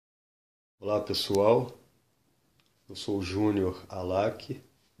Olá pessoal, eu sou o Júnior Alac,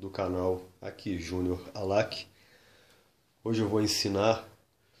 do canal aqui Júnior Alac. Hoje eu vou ensinar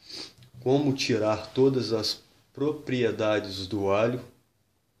como tirar todas as propriedades do alho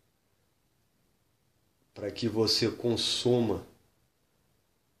para que você consuma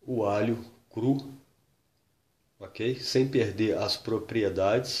o alho cru, ok? Sem perder as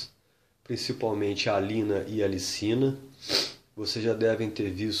propriedades, principalmente a alina e a alicina. Vocês já devem ter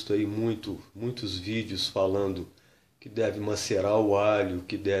visto aí muitos vídeos falando que deve macerar o alho,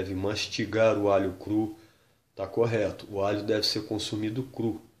 que deve mastigar o alho cru. Tá correto, o alho deve ser consumido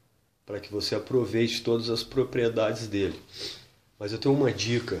cru, para que você aproveite todas as propriedades dele. Mas eu tenho uma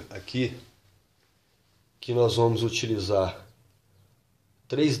dica aqui, que nós vamos utilizar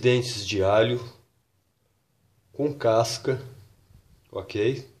 3 dentes de alho com casca,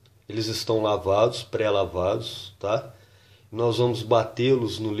 ok? Eles estão lavados, pré-lavados, tá? Nós vamos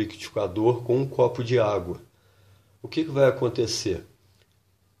batê-los no liquidificador com um copo de água. O que vai acontecer?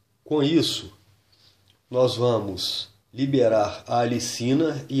 Com isso, nós vamos liberar a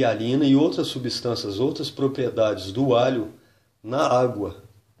alicina e a alina e outras substâncias, outras propriedades do alho na água,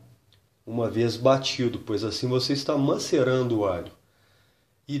 uma vez batido, pois assim você está macerando o alho.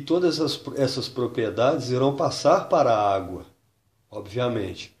 E todas essas propriedades irão passar para a água,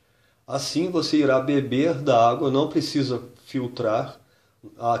 obviamente. Assim você irá beber da água, não precisa filtrar,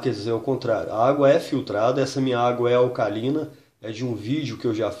 quer dizer, ao contrário, a água é filtrada, essa minha água é alcalina, é de um vídeo que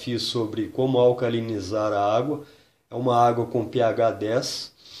eu já fiz sobre como alcalinizar a água, é uma água com pH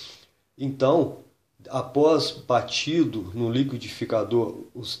 10, então, após batido no liquidificador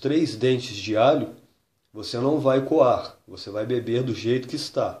os 3 dentes de alho, você não vai coar, você vai beber do jeito que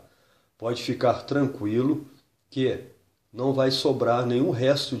está. Pode ficar tranquilo que não vai sobrar nenhum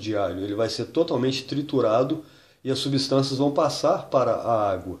resto de alho, ele vai ser totalmente triturado e as substâncias vão passar para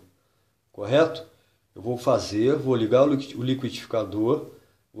a água, correto? Eu vou ligar o liquidificador,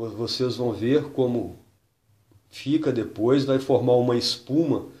 vocês vão ver como fica depois, vai formar uma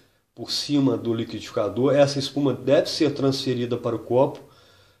espuma por cima do liquidificador. Essa espuma deve ser transferida para o copo,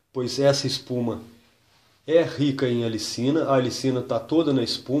 pois essa espuma é rica em alicina, a alicina está toda na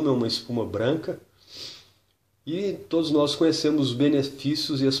espuma, é uma espuma branca. E todos nós conhecemos os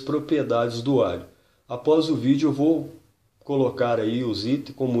benefícios e as propriedades do alho. Após o vídeo eu vou colocar aí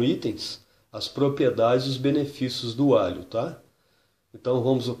como itens as propriedades e os benefícios do alho, tá? Então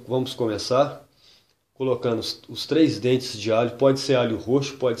vamos começar colocando os 3 dentes de alho. Pode ser alho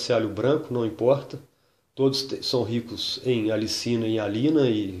roxo, pode ser alho branco, não importa. Todos são ricos em alicina e alina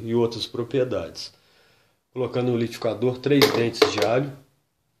e outras propriedades. Colocando no liquidificador 3 dentes de alho,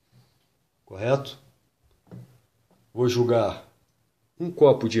 correto? Vou jogar um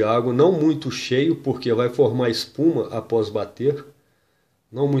copo de água, não muito cheio, porque vai formar espuma após bater.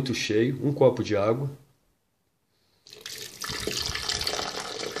 Não muito cheio, um copo de água.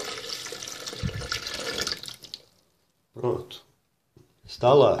 Pronto.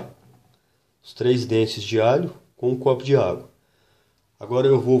 Está lá. Os 3 dentes de alho com um copo de água. Agora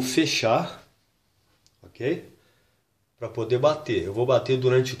eu vou fechar, ok? Para poder bater. Eu vou bater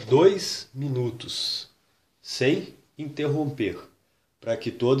durante 2 minutos, sem interromper, para que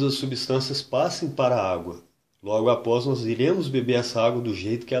todas as substâncias passem para a água. Logo após nós iremos beber essa água do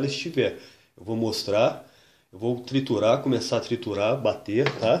jeito que ela estiver. Eu vou mostrar, eu vou triturar, começar a triturar,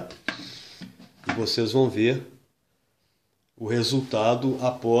 bater, tá? E vocês vão ver o resultado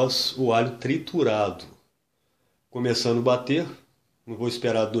após o alho triturado. Começando a bater, não vou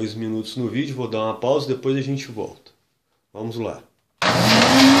esperar 2 minutos no vídeo, vou dar uma pausa, depois a gente volta. Vamos lá.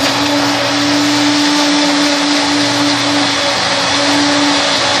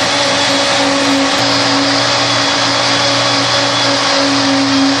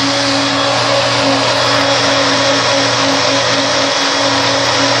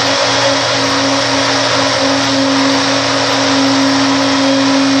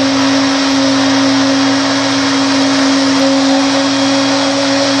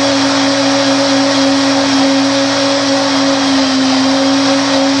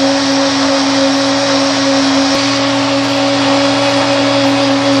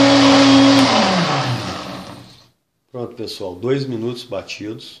 Pronto, pessoal, 2 minutos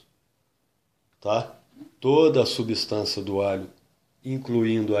batidos, tá? Toda a substância do alho,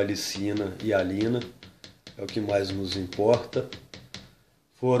 incluindo a alicina e a alina, é o que mais nos importa,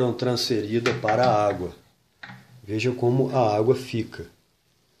 foram transferidas para a água. Veja como a água fica.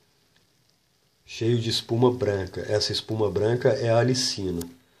 Cheio de espuma branca. Essa espuma branca é a alicina.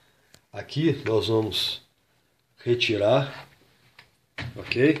 Aqui nós vamos retirar,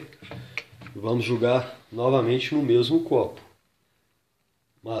 ok? E vamos jogar novamente no mesmo copo.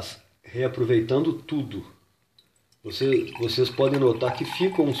 Mas reaproveitando tudo. Vocês podem notar que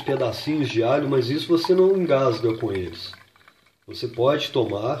ficam uns pedacinhos de alho, mas isso você não engasga com eles. Você pode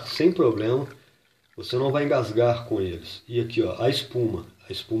tomar sem problema, você não vai engasgar com eles. E aqui, ó, a espuma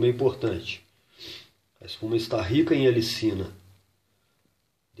é importante. A espuma está rica em alicina.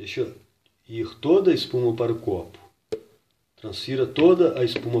 Deixa ir toda a espuma para o copo. Transfira toda a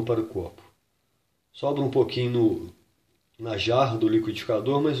espuma para o copo. Sobra um pouquinho na jarra do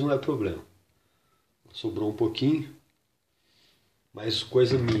liquidificador, mas não é problema. Sobrou um pouquinho, mas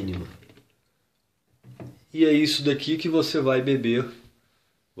coisa mínima. E é isso daqui que você vai beber.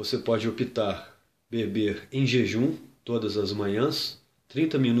 Você pode optar beber em jejum todas as manhãs,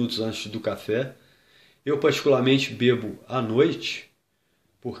 30 minutos antes do café. Eu particularmente bebo à noite,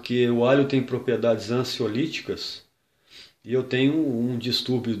 porque o alho tem propriedades ansiolíticas e eu tenho um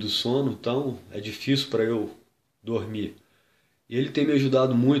distúrbio do sono, então é difícil para eu dormir. E ele tem me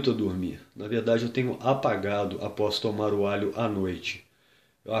ajudado muito a dormir. Na verdade, eu tenho apagado após tomar o alho à noite.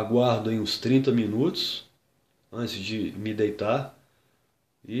 Eu aguardo em uns 30 minutos antes de me deitar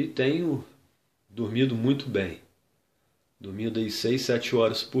e tenho dormido muito bem. Dormindo aí 6, 7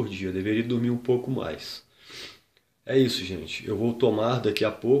 horas por dia. Eu deveria dormir um pouco mais. É isso, gente. Eu vou tomar daqui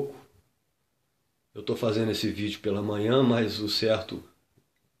a pouco. Eu estou fazendo esse vídeo pela manhã, mas o certo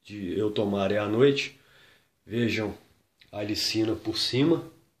de eu tomar é à noite. Vejam a alicina por cima,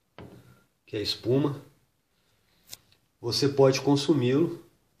 que é a espuma. Você pode consumi-lo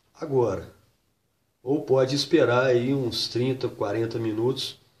agora. Ou pode esperar aí uns 30, 40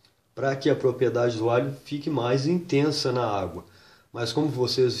 minutos para que a propriedade do alho fique mais intensa na água. Mas como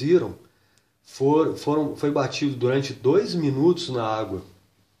vocês viram, foi batido durante 2 minutos na água.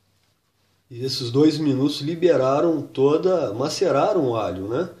 E esses 2 minutos maceraram o alho,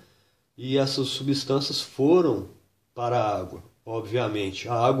 né? E essas substâncias foram para a água. Obviamente,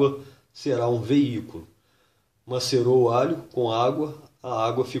 a água será um veículo. Macerou o alho com água, a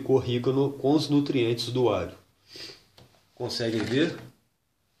água ficou rica com os nutrientes do alho. Conseguem ver?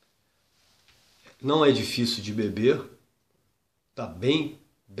 Não é difícil de beber. Está bem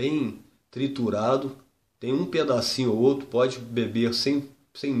triturado. Tem um pedacinho ou outro, pode beber sem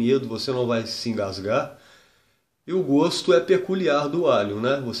medo, você não vai se engasgar. E o gosto é peculiar do alho,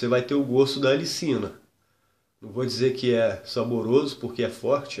 né? Você vai ter o gosto da alicina. Não vou dizer que é saboroso porque é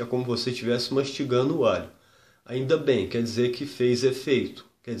forte, é como se você estivesse mastigando o alho. Ainda bem, quer dizer que fez efeito.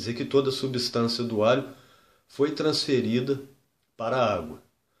 Quer dizer que toda a substância do alho foi transferida para a água.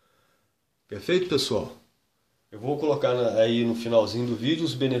 Perfeito, pessoal? Eu vou colocar aí no finalzinho do vídeo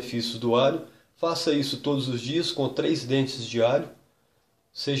os benefícios do alho. Faça isso todos os dias com 3 dentes de alho.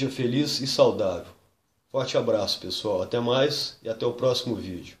 Seja feliz e saudável. Forte abraço, pessoal. Até mais e até o próximo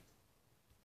vídeo.